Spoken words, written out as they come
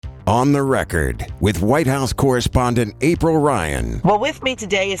On the Record with White House correspondent April Ryan. Well, with me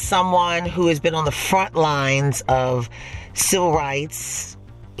today is someone who has been on the front lines of civil rights,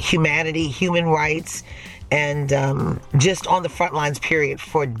 humanity, human rights, and just on the front lines, period,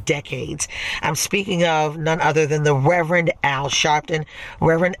 for decades. I'm speaking of none other than the Reverend Al Sharpton.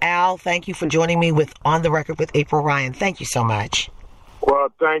 Reverend Al, thank you for joining me with On the Record with April Ryan. Thank you so much. Well,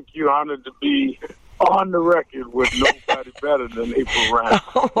 thank you. Honored to be on the record with nobody better than April Ryan.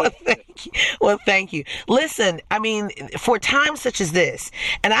 Well, thank you. Listen, I mean, for times such as this,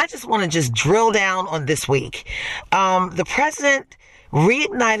 and I just want to just drill down on this week, the president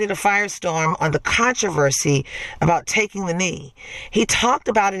reignited a firestorm on the controversy about taking the knee. He talked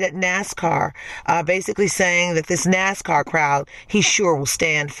about it at NASCAR, basically saying that this NASCAR crowd, he sure will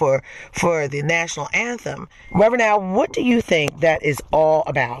stand for the national anthem. Reverend Al, what do you think that is all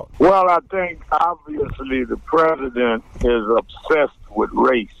about? Well, I think obviously the president is obsessed with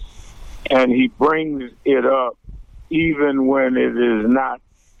race, and he brings it up even when it is not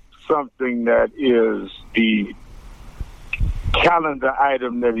something that is the calendar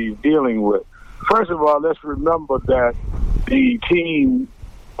item that he's dealing with. First of all, let's remember that the team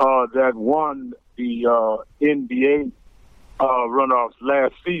that won the NBA runoffs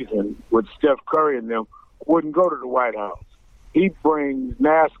last season with Steph Curry and them wouldn't go to the White House. He brings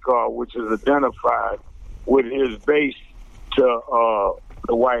NASCAR, which is identified with his base, to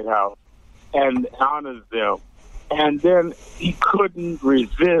the White House and honors them. And then he couldn't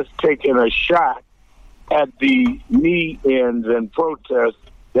resist taking a shot at the knee-ins and protests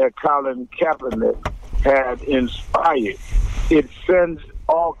that Colin Kaepernick had inspired. It sends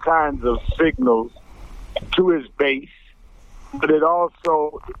all kinds of signals to his base, but it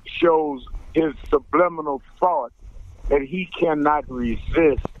also shows his subliminal thought that he cannot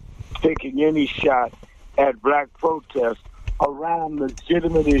resist taking any shot at black protests around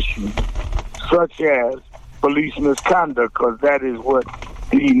legitimate issues, such as police misconduct, because that is what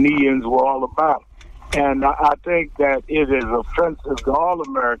the knee-ins were all about. And I think that it is offensive to all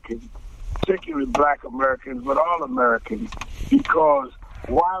Americans, particularly black Americans, but all Americans, because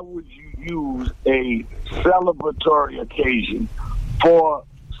why would you use a celebratory occasion for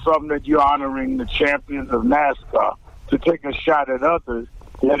something that you're honoring the champions of NASCAR to take a shot at others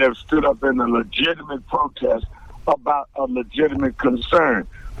that have stood up in a legitimate protest about a legitimate concern?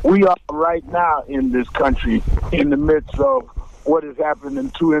 We are right now in this country in the midst of what has happened in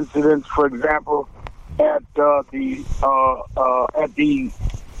two incidents. For example, at the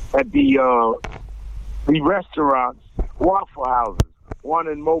restaurants, Waffle Houses, one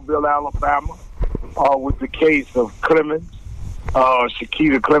in Mobile, Alabama, with the case of Clemens,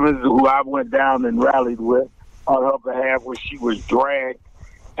 Shakita Clemens, who I went down and rallied with on her behalf, where she was dragged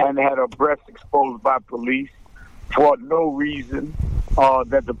and had her breast exposed by police for no reason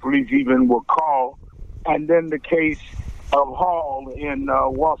that the police even were called. And then the case of Hall in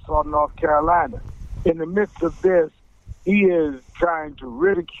Warsaw, North Carolina. In the midst of this, he is trying to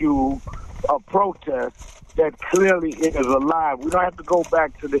ridicule a protest that clearly is alive. We don't have to go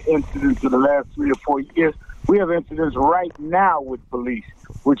back to the incidents of the last 3 or 4 years. We have incidents right now with police,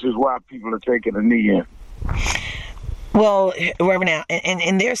 which is why people are taking a knee in. Well, Reverend Al,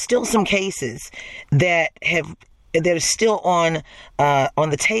 and there's still some cases that are still on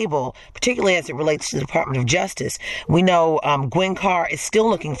the table, particularly as it relates to the Department of Justice. We know Gwen Carr is still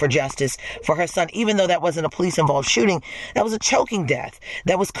looking for justice for her son, even though that wasn't a police-involved shooting. That was a choking death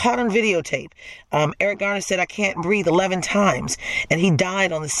that was caught on videotape. Eric Garner said, "I can't breathe," 11 times, and he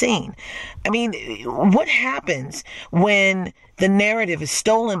died on the scene. I mean, what happens when the narrative is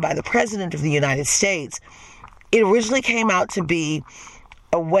stolen by the President of the United States? It originally came out to be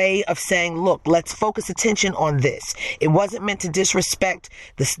a way of saying, look, let's focus attention on this. It wasn't meant to disrespect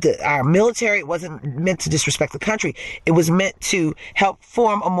our military. It wasn't meant to disrespect the country. It was meant to help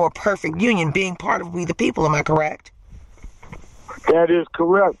form a more perfect union, being part of We the People. Am I correct? That is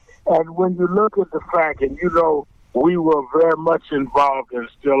correct. And when you look at the fact, and you know, we were very much involved and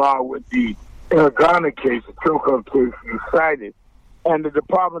still are with the Ghana case, the Kilco case you cited, and the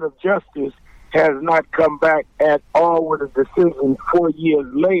Department of Justice has not come back at all with a decision 4 years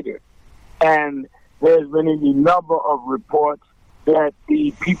later. And there's been any number of reports that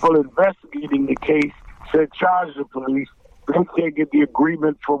the people investigating the case said charge the police. They can't get the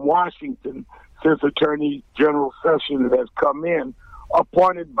agreement from Washington since Attorney General Sessions has come in,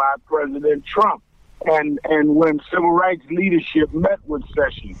 appointed by President Trump. And when civil rights leadership met with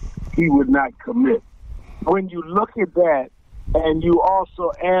Sessions, he would not commit. When you look at that, and you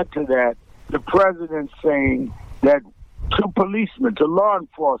also add to that, the president saying that to policemen, to law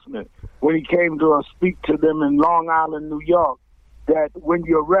enforcement, when he came to speak to them in Long Island, New York, that when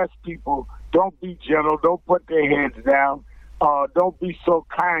you arrest people, don't be gentle, don't put their heads down, don't be so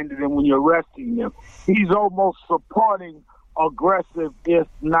kind to them when you're arresting them. He's almost supporting aggressive, if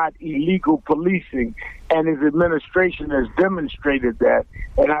not illegal, policing, and his administration has demonstrated that.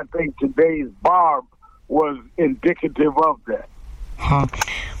 And I think today's Barb was indicative of that.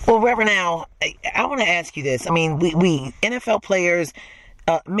 Well, Reverend Al, I want to ask you this. I mean, we NFL players,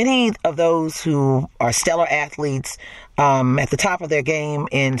 many of those who are stellar athletes at the top of their game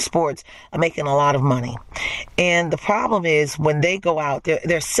in sports are making a lot of money. And the problem is when they go out, there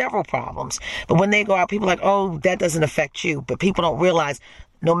are several problems. But when they go out, people are like, oh, that doesn't affect you. But people don't realize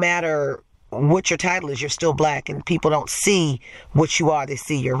no matter what your title is, you're still black, and people don't see what you are. They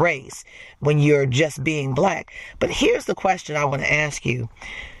see your race when you're just being black. But here's the question I want to ask you.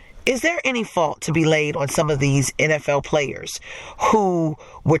 Is there any fault to be laid on some of these NFL players who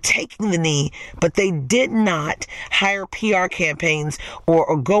were taking the knee, but they did not hire PR campaigns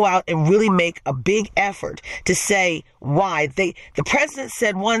or go out and really make a big effort to say why? The president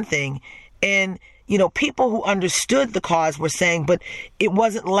said one thing, and people who understood the cause were saying, but it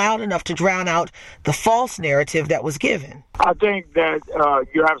wasn't loud enough to drown out the false narrative that was given. I think that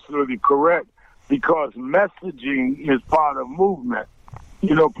you're absolutely correct, because messaging is part of movement.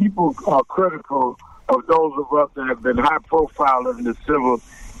 People are critical of those of us that have been high profile in the civil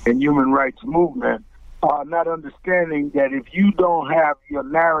and human rights movement, not understanding that if you don't have your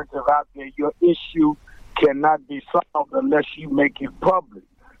narrative out there, your issue cannot be solved unless you make it public.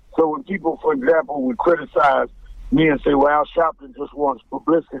 So when people, for example, would criticize me and say, well, Al Sharpton just wants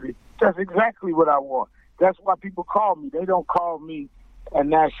publicity, that's exactly what I want. That's why people call me. They don't call me at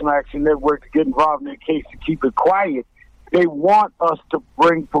National Action Network to get involved in their case to keep it quiet. They want us to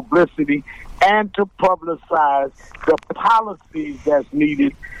bring publicity and to publicize the policies that's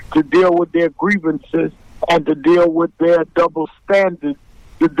needed to deal with their grievances and to deal with their double standards,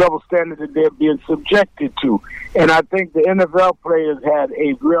 the double standard that they're being subjected to. And I think the NFL players had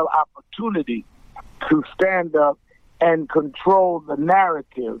a real opportunity to stand up and control the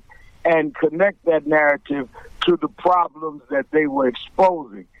narrative and connect that narrative to the problems that they were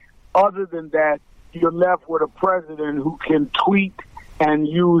exposing. Other than that, you're left with a president who can tweet and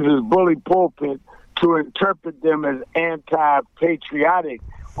use his bully pulpit to interpret them as anti-patriotic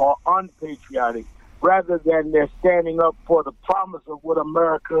or unpatriotic, rather than they're standing up for the promise of what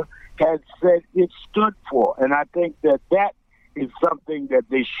America had said it stood for. And I think that is something that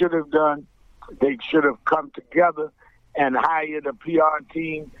they should have done. They should have come together and hired a PR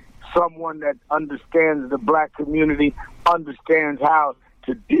team, someone that understands the black community, understands how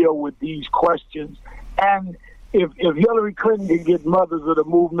to deal with these questions. And if Hillary Clinton could get Mothers of the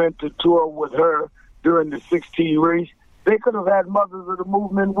Movement to tour with her during the 16 race, they could have had Mothers of the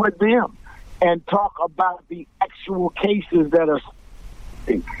Movement with them and talk about the actual cases that are.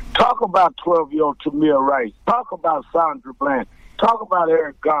 Talk about 12-year-old Tamir Rice. Talk about Sandra Bland. Talk about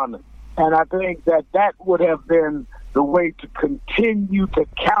Eric Garner. And I think that would have been the way to continue to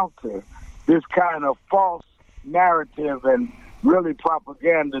counter this kind of false narrative and really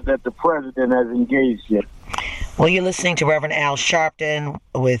propaganda that the president has engaged in. Well, you're listening to Reverend Al Sharpton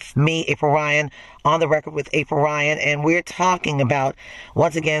with me, April Ryan, on the record with April Ryan, and we're talking about,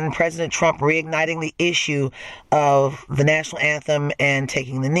 once again, President Trump reigniting the issue of the national anthem and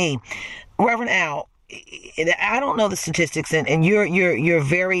taking the knee. Reverend Al, I don't know the statistics, and you're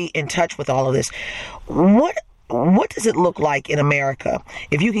very in touch with all of this. What does it look like in America,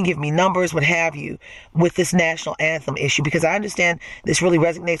 if you can give me numbers, what have you, with this national anthem issue? Because I understand this really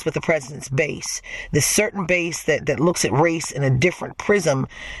resonates with the president's base, this certain base that looks at race in a different prism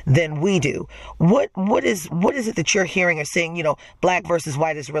than we do. What is it that you're hearing or seeing, black versus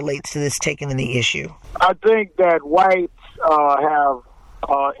white as it relates to this taking the knee issue? I think that whites have,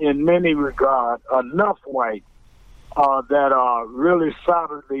 in many regards, enough whites that are really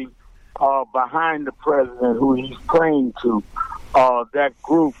solidly behind the president who he's praying to. That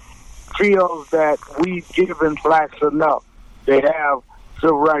group feels that we've given blacks enough. They have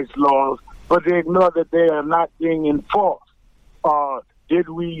civil rights laws, but they ignore that they are not being enforced. Did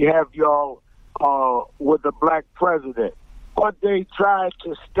we have y'all with a black president? But they tried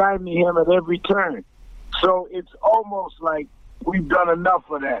to stymie him at every turn. So it's almost like we've done enough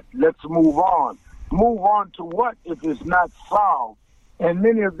of that. Let's move on. Move on to what if it's not solved? And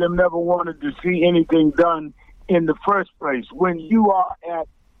many of them never wanted to see anything done in the first place. When you are at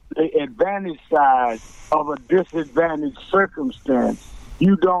the advantage side of a disadvantaged circumstance,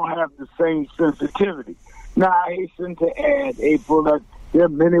 you don't have the same sensitivity. Now, I hasten to add, April, that there are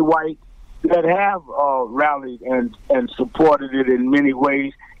many whites that have rallied and supported it in many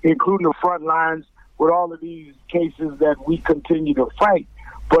ways, including the front lines with all of these cases that we continue to fight.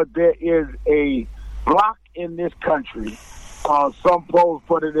 But there is a block in this country, some polls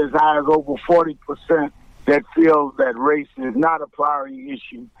put it as high as over 40%, that feels that race is not a priority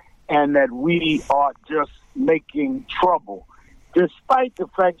issue and that we are just making trouble. Despite the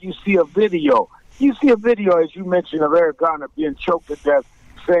fact you see a video, as you mentioned, of Eric Garner being choked to death,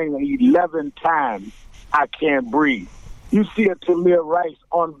 saying 11 times, "I can't breathe." You see a Tamir Rice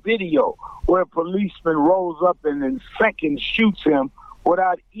on video where a policeman rolls up and in seconds shoots him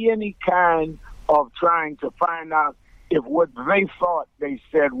without any kind of trying to find out if what they thought they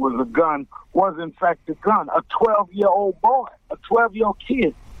said was a gun was in fact a gun. A 12-year-old boy, a 12-year-old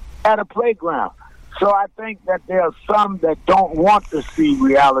kid at a playground. So I think that there are some that don't want to see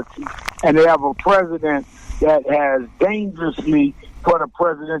reality, and they have a president that has dangerously put a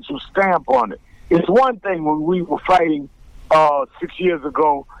presidential stamp on it. It's one thing when we were fighting 6 years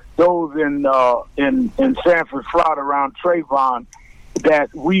ago, those in Sanford, Florida, around Trayvon, that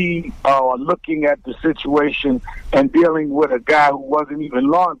we are looking at the situation and dealing with a guy who wasn't even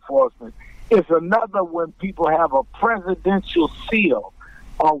law enforcement. It's another when people have a presidential seal,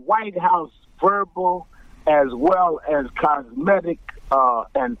 a White House verbal as well as cosmetic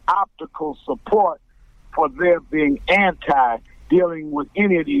and optical support for their being dealing with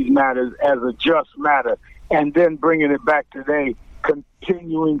any of these matters as a just matter, and then bringing it back today,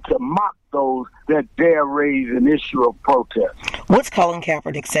 continuing to mock those that dare raise an issue of protest. What's Colin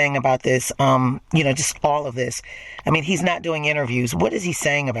Kaepernick saying about this? Just all of this. I mean, he's not doing interviews. What is he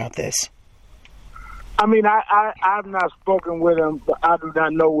saying about this? I mean, I've not spoken with him, but I do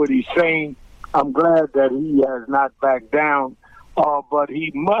not know what he's saying. I'm glad that he has not backed down, but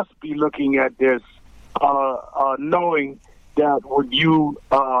he must be looking at this, knowing that what you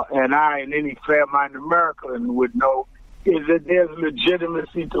and I and any fair-minded American would know is that there's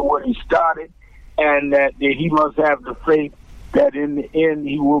legitimacy to what he started, and that he must have the faith that in the end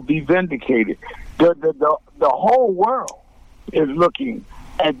he will be vindicated. The whole world is looking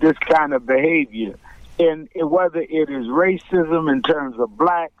at this kind of behavior, and whether it is racism in terms of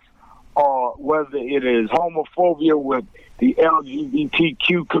blacks, or whether it is homophobia with the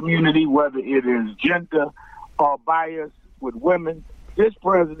LGBTQ community, whether it is gender or bias with women, this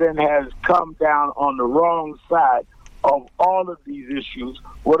president has come down on the wrong side of all of these issues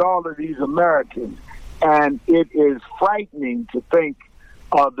with all of these Americans. And it is frightening to think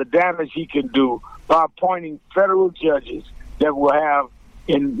of the damage he can do by appointing federal judges that will have,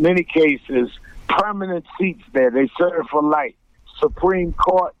 in many cases, permanent seats there. They serve for life. Supreme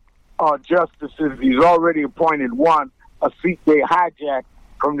Court justices, he's already appointed one, a seat they hijacked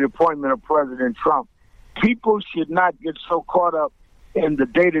from the appointment of President Trump. People should not get so caught up in the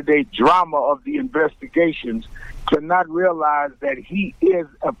day-to-day drama of the investigations to not realize that he is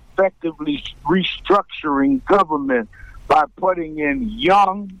effectively restructuring government by putting in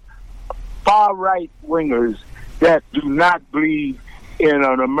young, far-right wingers that do not believe in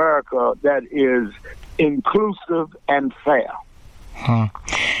an America that is inclusive and fair.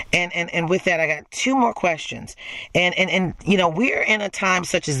 And with that, I got two more questions. And we're in a time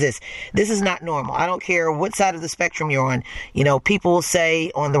such as this. This is not normal. I don't care what side of the spectrum you're on. People will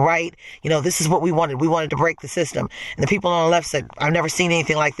say on the right, this is what we wanted. We wanted to break the system. And the people on the left said, I've never seen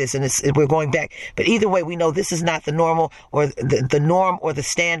anything like this, and we're going back. But either way, we know this is not the normal or the norm or the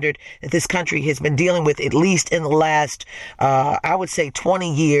standard that this country has been dealing with, at least in the last, I would say,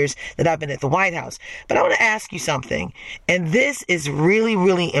 20 years that I've been at the White House. But I want to ask you something, and this is really,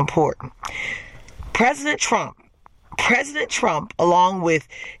 really important. President Trump, along with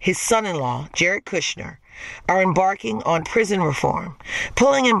his son-in-law, Jared Kushner, are embarking on prison reform,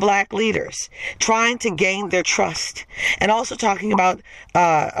 pulling in black leaders, trying to gain their trust, and also talking about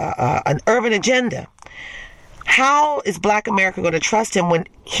an urban agenda. How is Black America going to trust him when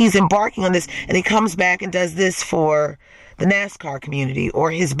he's embarking on this and he comes back and does this for the NASCAR community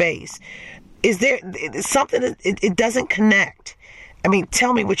or his base? Is there something that it doesn't connect? I mean,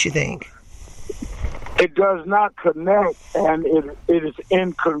 tell me what you think. It does not connect, and it is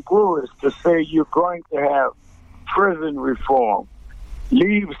incongruous to say you're going to have prison reform.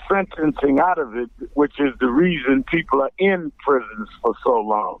 Leave sentencing out of it, which is the reason people are in prisons for so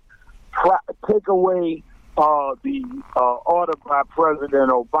long. Take away the order by President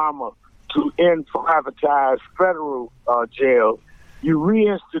Obama to end privatized federal jails. You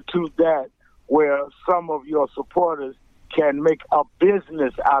reinstitute that where some of your supporters can make a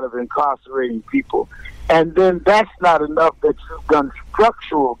business out of incarcerating people. And then that's not enough that you've done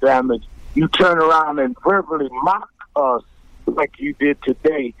structural damage. You turn around and verbally mock us like you did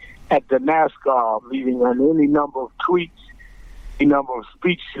today at the NASCAR meeting, and any number of tweets, any number of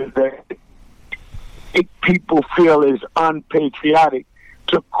speeches that make people feel is unpatriotic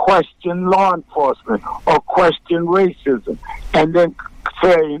to question law enforcement or question racism, and then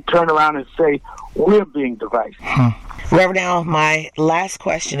turn around and say, we're being divisive. Reverend Al, my last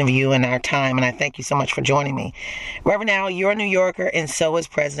question of you in our time, and I thank you so much for joining me. Reverend Al, you're a New Yorker, and so is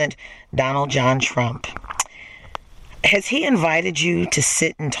President Donald John Trump. Has he invited you to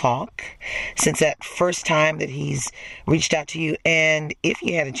sit and talk since that first time that he's reached out to you? And if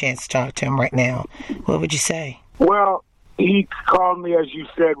you had a chance to talk to him right now, what would you say? Well, he called me, as you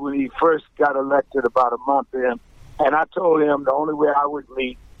said, when he first got elected about a month in, and I told him the only way I would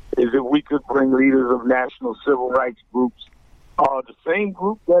meet is if we could bring leaders of national civil rights groups, the same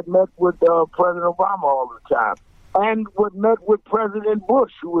group that met with President Obama all the time, and what met with President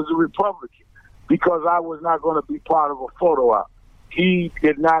Bush, who was a Republican, because I was not going to be part of a photo op. He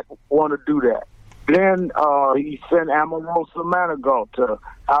did not want to do that. Then he sent Omarosa Manigault to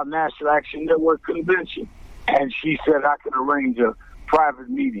our National Action Network convention, and she said I could arrange a private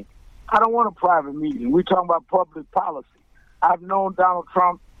meeting. I don't want a private meeting. We're talking about public policy. I've known Donald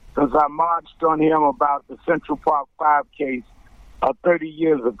Trump since I marched on him about the Central Park 5 case 30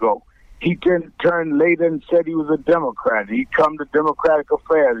 years ago. He turned later and said he was a Democrat. He'd come to Democratic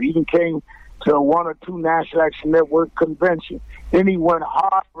affairs. He even came to one or two National Action Network conventions. Then he went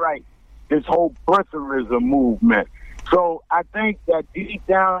hard right, this whole birtherism movement. So I think that deep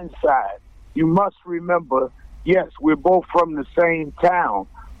down inside, you must remember, yes, we're both from the same town,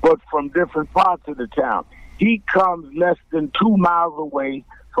 but from different parts of the town. He comes less than 2 miles away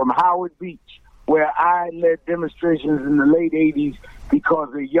from Howard Beach, where I led demonstrations in the late 80s because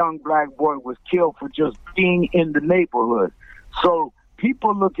a young black boy was killed for just being in the neighborhood. So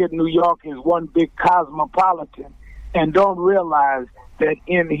people look at New York as one big cosmopolitan and don't realize that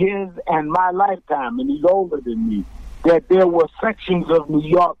in his and my lifetime, and he's older than me, that there were sections of New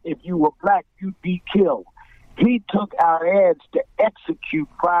York, if you were black, you'd be killed. He took our ads to execute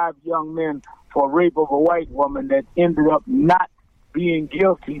 5 young men for rape of a white woman that ended up not being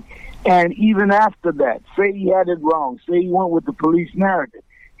guilty. And even after that, say he had it wrong, say he went with the police narrative,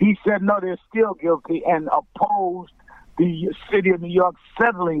 he said, no, they're still guilty, and opposed the city of New York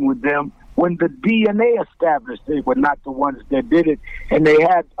settling with them when the DNA established they were not the ones that did it. And they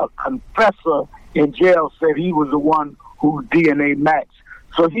had a confessor in jail said he was the one whose DNA matched.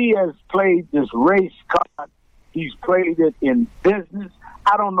 So he has played this race card. He's played it in business.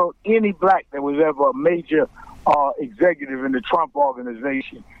 I don't know any black that was ever a major executive in the Trump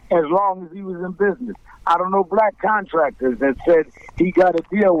organization as long as he was in business. I don't know black contractors that said he got to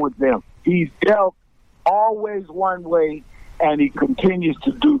deal with them. He's dealt always one way, and he continues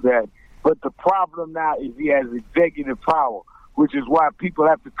to do that. But the problem now is he has executive power, which is why people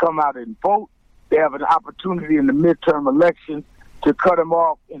have to come out and vote. They have an opportunity in the midterm elections to cut him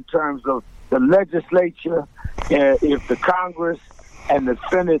off in terms of the legislature, if the Congress and the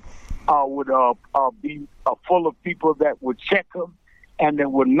Senate would be full of people that would check him and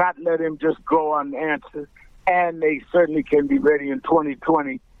that would not let him just go unanswered. And they certainly can be ready in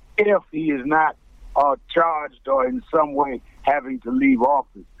 2020 if he is not charged or in some way having to leave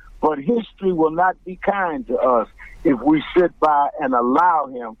office. But history will not be kind to us if we sit by and allow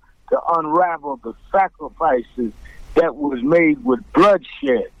him to unravel the sacrifices that was made with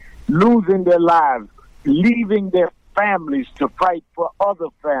bloodshed, losing their lives, leaving their families to fight for other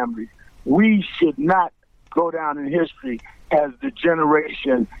families. We should not go down in history as the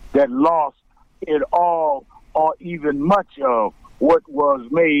generation that lost it all or even much of what was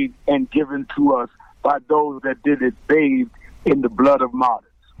made and given to us by those that did it bathed in the blood of martyrs.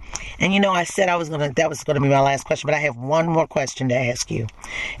 And I said that was gonna be my last question, but I have one more question to ask you,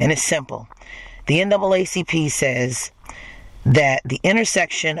 and it's simple. The NAACP says that the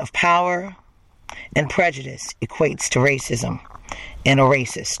intersection of power and prejudice equates to racism and a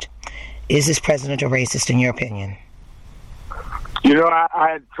racist. Is this president a racist in your opinion? I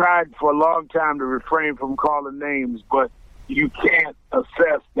had tried for a long time to refrain from calling names, but you can't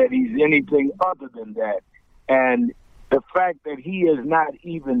assess that he's anything other than that. And the fact that he is not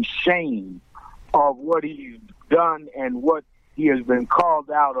even ashamed of what he's done and what he has been called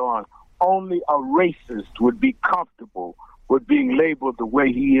out on, only a racist would be comfortable with being labeled the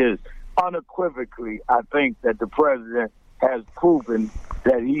way he is. Unequivocally, I think that the president has proven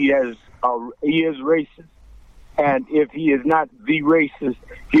that he is racist, and if he is not the racist,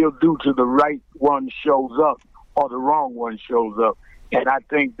 he'll do to the right one shows up or the wrong one shows up. And I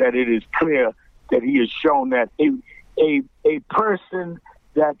think that it is clear that he has shown that a person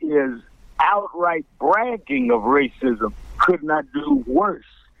that is outright bragging of racism could not do worse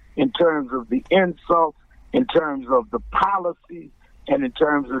in terms of the insults, in terms of the policies, and in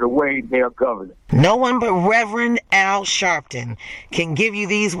terms of the way they are governing. No one but Reverend Al Sharpton can give you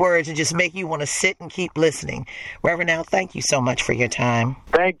these words and just make you want to sit and keep listening. Reverend Al, thank you so much for your time.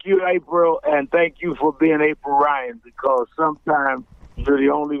 Thank you, April, and thank you for being April Ryan, because sometimes you're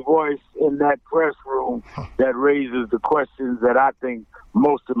the only voice in that press room that raises the questions that I think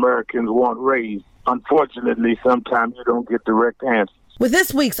most Americans want raised. Unfortunately, sometimes you don't get direct answers. With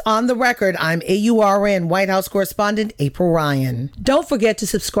this week's On the Record, I'm AURN White House correspondent April Ryan. Don't forget to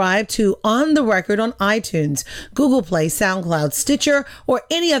subscribe to On the Record on iTunes, Google Play, SoundCloud, Stitcher, or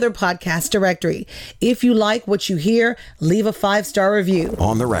any other podcast directory. If you like what you hear, leave a 5-star review.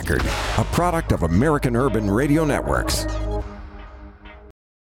 On the Record, a product of American Urban Radio Networks.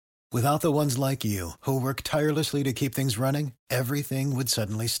 Without the ones like you, who work tirelessly to keep things running, everything would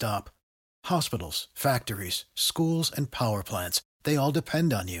suddenly stop. Hospitals, factories, schools, and power plants, they all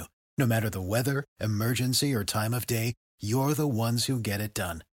depend on you. No matter the weather, emergency, or time of day, you're the ones who get it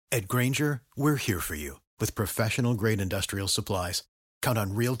done. At Grainger, we're here for you with professional-grade industrial supplies. Count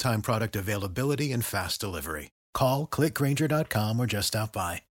on real-time product availability and fast delivery. Call, click Grainger.com, or just stop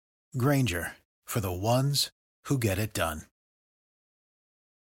by. Grainger, for the ones who get it done.